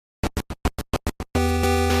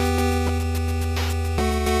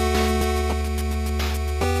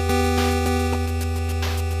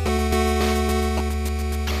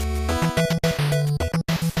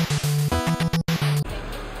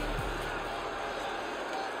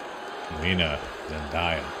Lena,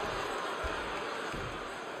 Zendaya.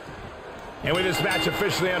 And with this match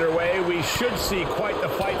officially underway, we should see quite the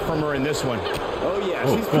fight from her in this one. Oh, yeah.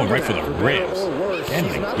 Oh, she's going right for that, the better ribs. or worse, And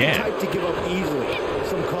she's not again. the type to give up easily.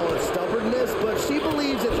 Some call it stubbornness, but she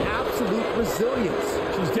believes it's absolute resilience.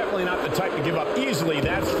 She's definitely not the type to give up easily,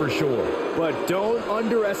 that's for sure. But don't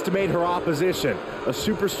underestimate her opposition. A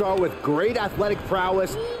superstar with great athletic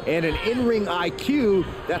prowess and an in-ring IQ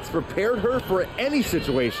that's prepared her for any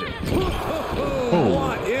situation.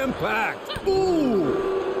 What impact!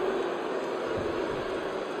 Ooh!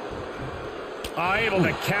 Able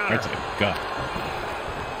to counter. Right to the gut.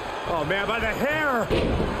 Oh, man, by the hair.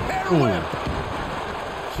 Hair Ooh. whip.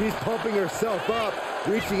 She's pumping herself up,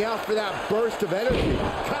 reaching out for that burst of energy.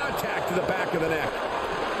 Contact to the back of the neck.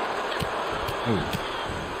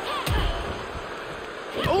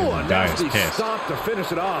 Oh, a nasty pissed. stomp to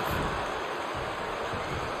finish it off.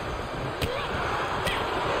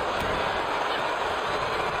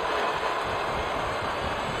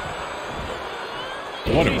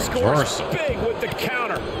 What a He scores reversal. big with the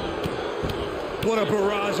counter. What a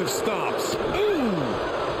barrage of stomps. Ooh.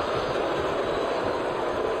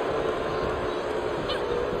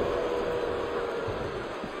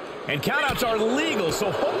 And countouts are legal,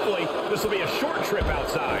 so hopefully this will be a short trip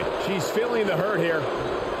outside. She's feeling the hurt here.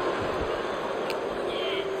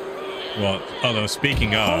 Well, although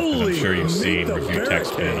speaking of, 'cause I'm sure you've seen review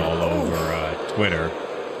text been all over Twitter,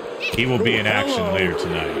 he will be in action later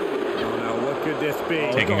tonight. Oh, now what could this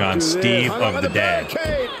be? Taking on Steve of the Dead.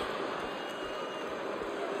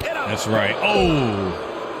 That's right. Oh!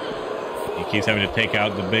 He keeps having to take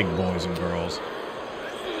out the big boys and girls.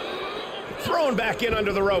 Thrown back in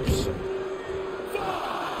under the ropes.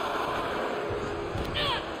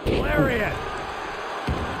 Lariat.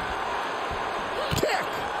 Kick.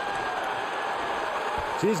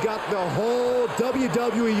 She's got the whole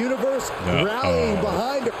WWE Universe rallying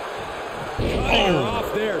behind her. Cutting her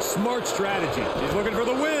off there. Smart strategy. She's looking for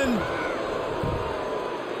the win.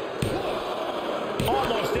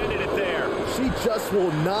 Almost ended it there. She just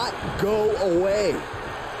will not go away.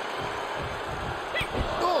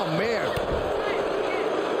 Oh, man.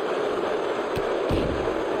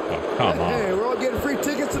 Oh, come on. Hey, we're all getting free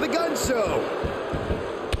tickets to the gun show.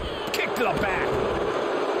 Kick to the back.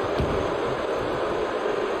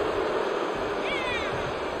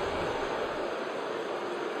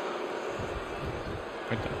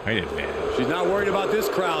 Height advantage. She's not worried about this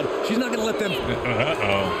crowd. She's not going to let them.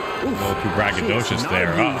 Uh-oh. A little too braggadocious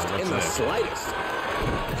there. Not What's in the this? slightest.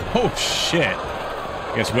 Oh, shit.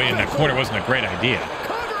 I guess waiting in that corner wasn't a great idea.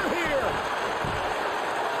 Cover here.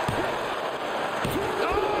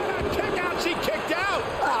 Oh, kick out. She kicked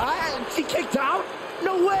out. She kicked out?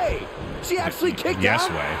 No way. She actually kicked Yes out?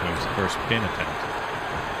 way. That was the first pin attempt.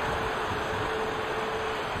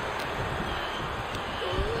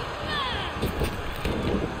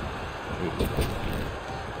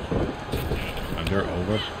 Under,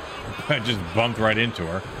 over. I just bumped right into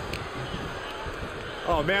her.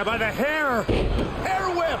 Oh, man, by the hair. Hair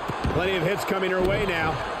whip. Plenty of hits coming her way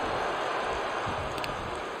now.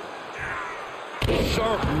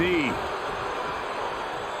 Sharp knee.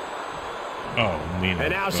 Oh, Lena.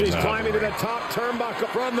 And now goes she's out. climbing to the top turnbuckle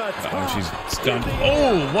from the top. Oh, she's stunned.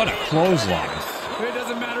 Oh, what a clothesline. It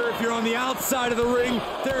doesn't matter if you're on the outside of the ring.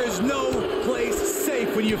 There is no place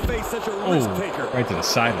safe when you face such a risk taker. Right to the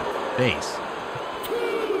side of the face.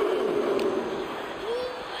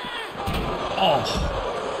 Oh.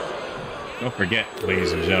 Don't forget,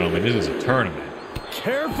 ladies and gentlemen, this is a tournament.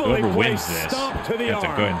 Carefully Whoever wins placed this, stomp to the you have to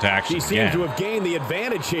arm. go into action She seems again. to have gained the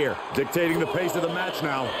advantage here, dictating the pace of the match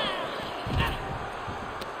now.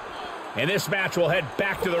 And this match will head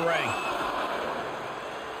back to the ring.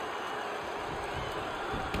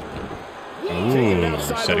 Ooh,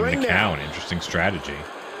 setting the count. Interesting strategy.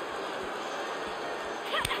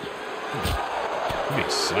 He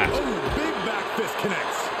slaps. Oh, big back fist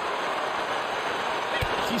connects.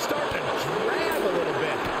 She's starting to drag a little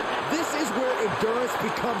bit. This is where endurance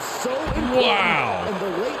becomes so important Wow. in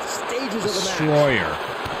the late stages of the match. Destroyer.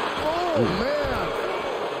 Oh, man.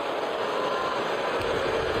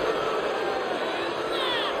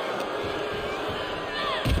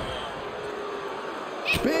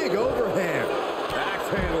 Big overhand. Axe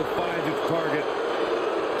handle finds its target.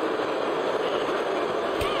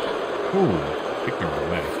 Ooh, kicked her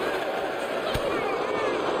away.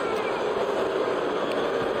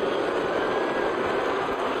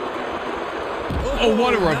 Oh,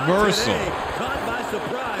 what a reversal. Caught by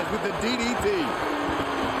surprise with the DDT.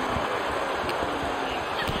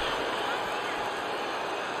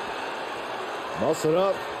 Muscle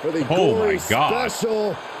up for the Oh, gory my God.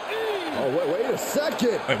 special. Oh, wait a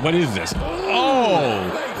second. Wait, what is this? Oh!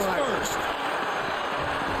 Face first.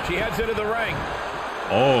 She heads into the ring.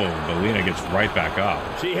 Oh, but Lena gets right back up.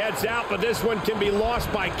 She heads out, but this one can be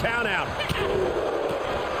lost by countout.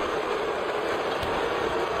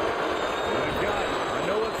 I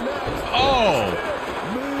know what's next. Oh!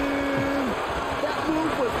 Man, that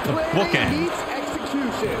move was plan bookend. meets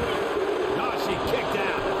execution. Oh, she kicked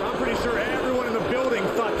out. I'm pretty sure everyone in the building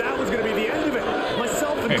thought that was going to be the end of it,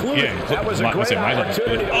 myself included. Yeah, That was a great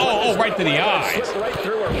opportunity. Oh, right to the eyes. Slip right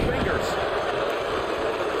through her fingers.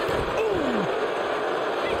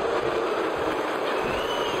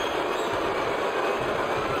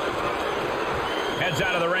 Heads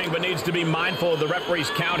out of the ring, but needs to be mindful of the referee's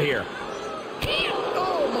count here.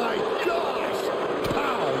 Oh my gosh!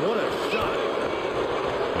 Pow, what a shot!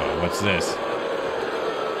 Oh, what's this?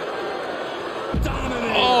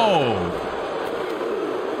 Dominating. Oh!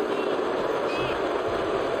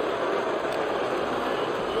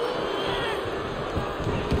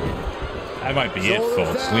 That might be it,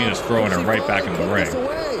 folks. Lena's throwing her right back in the ring.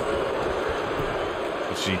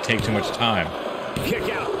 She take too much time. Kick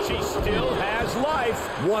out. She still has life.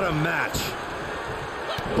 What a match.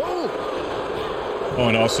 Boom! Oh,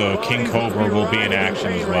 and also King Cobra will be in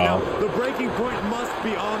action as well. The breaking point must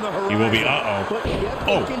be on the horizon. He will be, But yet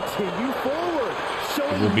they Oh. continue forward.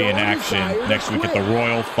 He will be in action next week at the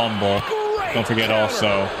Royal Fumble. Don't forget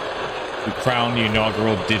also, we crown the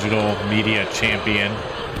inaugural digital media champion.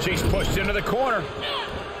 She's pushed into the corner.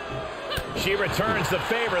 She returns the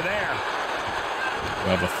favor there. We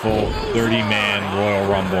have a full 30-man Royal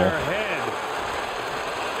Rumble,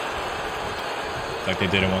 like they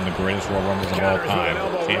did in one of the greatest Royal Rumbles of all time.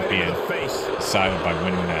 Champion decided by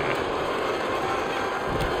winning that.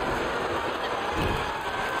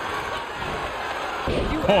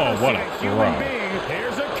 Oh, what a throw.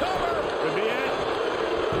 Here's a cover. Could be it.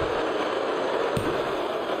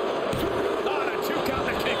 Oh, the 2 count,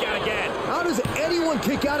 the kick out again. How does anyone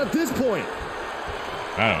kick out at this point?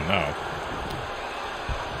 I don't know.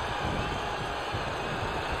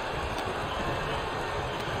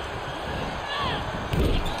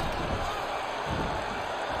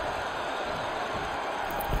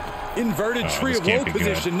 Inverted tree of woe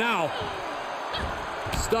position now.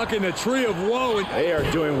 Stuck in the tree of woe. And They are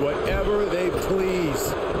doing whatever they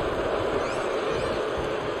please.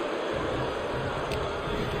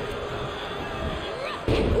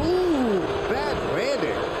 Ooh, bad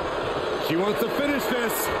landing. she wants to finish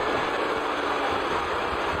this.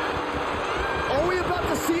 Are we about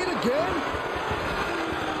to see it again?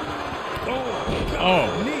 Oh,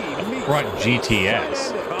 front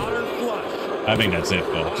GTS. Caught her flush. I think that's it,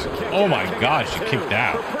 folks. Oh my gosh, she kicked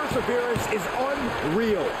out. Her perseverance is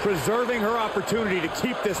unreal. Preserving her opportunity to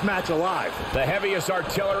keep this match alive. The heaviest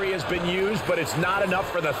artillery has been used, but it's not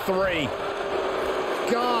enough for the 3.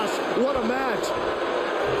 Gosh, what a match.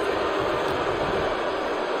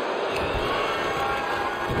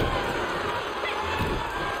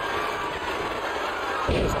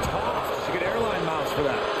 Just tossed. She could airline miles for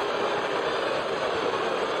that.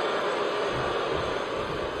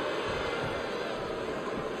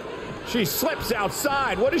 She slips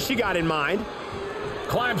outside. What has she got in mind?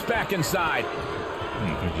 Climbs back inside.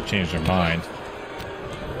 I think she changed her mind.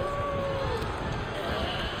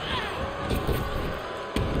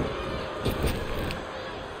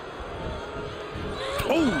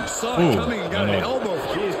 Oh, saw it coming and got an elbow.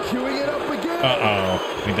 She's queuing it up again.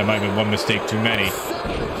 Uh-oh. I think that might have been one mistake too many. Knee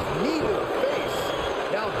to the face.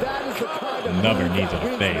 Now that is the kind of Another move knee that to the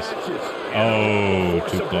wins face. matches. Oh,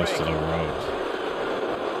 too close to the ropes.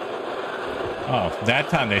 Oh, that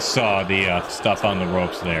time they saw the stuff on the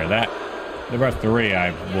ropes there. That the referee,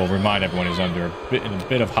 I will remind everyone, is under a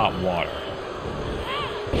bit of hot water.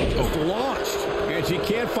 Just launched. And she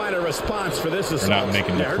can't find a response for this They're assault. not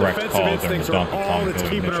making the Her correct defensive call during the instincts are Donkey all Kong that's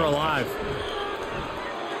Billy keeping her Mitchell alive.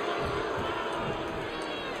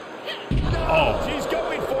 Oh, She's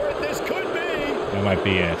going for it. This could be. that might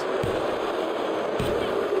be it.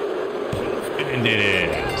 And it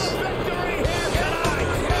is.